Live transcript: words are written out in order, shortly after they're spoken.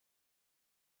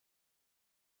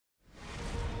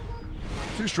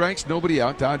2 strikes, nobody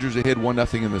out. Dodgers ahead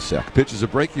 1-0 in the second. Pitch is a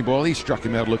breaking ball. He struck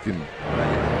him out looking.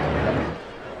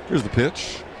 Here's the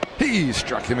pitch. He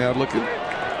struck him out looking.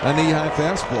 A knee-high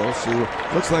fastball. So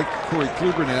looks like Corey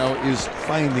Kluber now is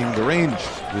finding the range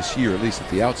this year, at least at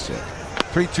the outset.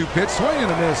 3-2 pitch, swing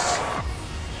and a miss.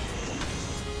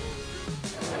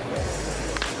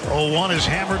 0-1 is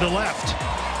hammered to left.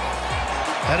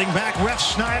 Heading back, Ref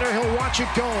Snyder. He'll watch it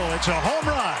go. It's a home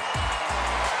run.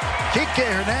 Kike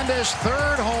Hernandez,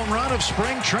 3rd home run of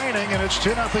spring training, and it's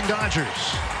 2-0 Dodgers.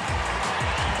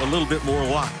 A little bit more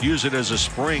lock. Use it as a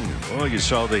spring. Well, you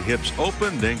saw the hips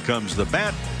open. Then comes the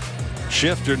bat.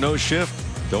 Shift or no shift.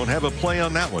 Don't have a play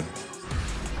on that one.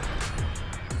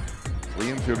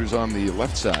 3 infielders on the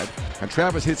left side, and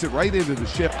Travis hits it right into the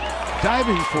shift.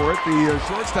 Diving for it, the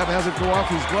shortstop has it go off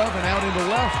his glove and out into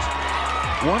left.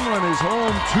 1 run is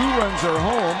home, 2 runs are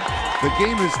home. The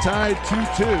game is tied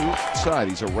 2-2. Side,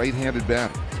 he's a right-handed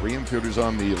batter. 3 infielders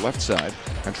on the left side,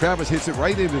 and Travis hits it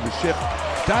right into the shift.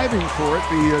 Diving for it,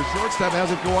 the shortstop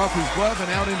has it go off his glove and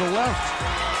out into left.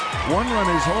 1 run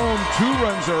is home, 2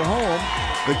 runs are home.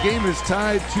 The game is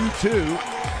tied 2-2.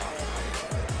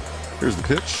 Here's the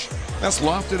pitch. That's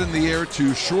lofted in the air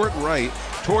to short right.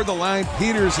 Toward the line,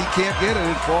 Peters, he can't get it.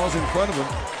 It falls in front of him.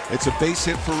 It's a base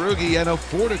hit for Ruge and a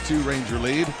 4-2 Ranger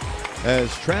lead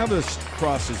as Travis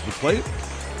crosses the plate.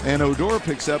 And Odor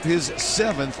picks up his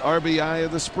 7th RBI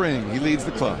of the spring. He leads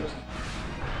the club.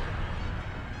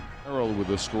 Earl with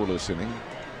a scoreless inning.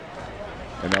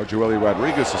 And now Joely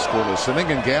Rodriguez is scoreless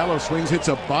inning. And Gallo swings, hits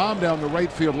a bomb down the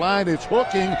right field line. It's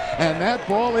hooking, and that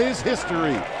ball is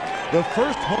history. The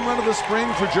first home run of the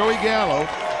spring for Joey Gallo.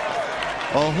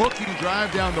 A hooking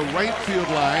drive down the right field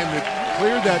line that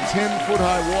cleared that 10-foot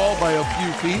high wall by a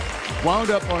few feet.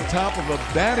 Wound up on top of a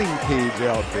batting cage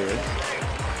out there.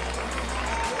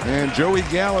 And Joey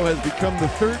Gallo has become the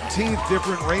 13th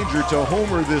different Ranger to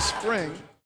homer this spring.